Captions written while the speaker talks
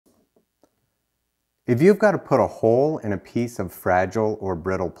If you've got to put a hole in a piece of fragile or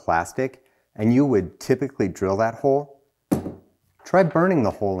brittle plastic, and you would typically drill that hole, try burning the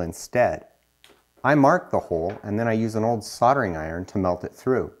hole instead. I mark the hole and then I use an old soldering iron to melt it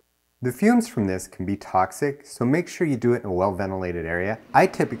through. The fumes from this can be toxic, so make sure you do it in a well-ventilated area. I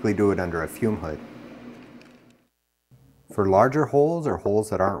typically do it under a fume hood. For larger holes or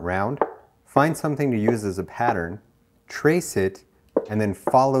holes that aren't round, find something to use as a pattern, trace it, and then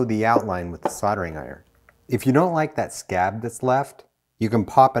follow the outline with the soldering iron. If you don't like that scab that's left, you can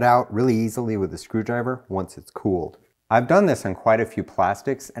pop it out really easily with a screwdriver once it's cooled. I've done this on quite a few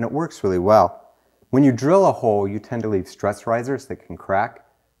plastics and it works really well. When you drill a hole, you tend to leave stress risers that can crack,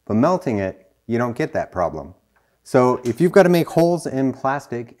 but melting it, you don't get that problem. So if you've got to make holes in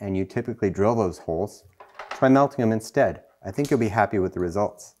plastic and you typically drill those holes, try melting them instead. I think you'll be happy with the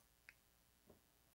results.